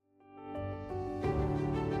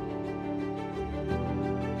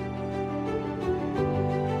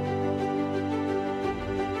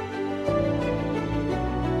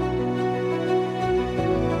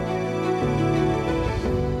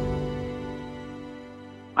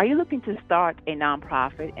Are you looking to start a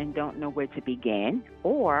nonprofit and don't know where to begin?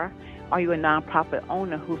 Or are you a nonprofit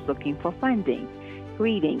owner who's looking for funding?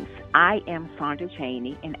 Greetings. I am Sandra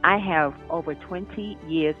Cheney, and I have over 20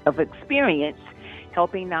 years of experience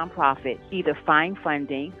helping nonprofits either find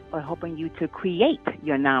funding or helping you to create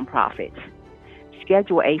your nonprofit.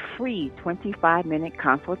 Schedule a free 25-minute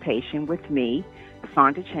consultation with me,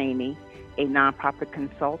 Sandra Cheney, a nonprofit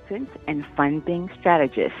consultant and funding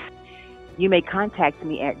strategist. You may contact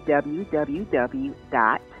me at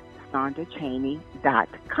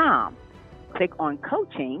www.sandrachaney.com. Click on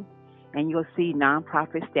coaching and you'll see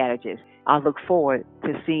nonprofit strategist. I'll look forward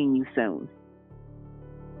to seeing you soon.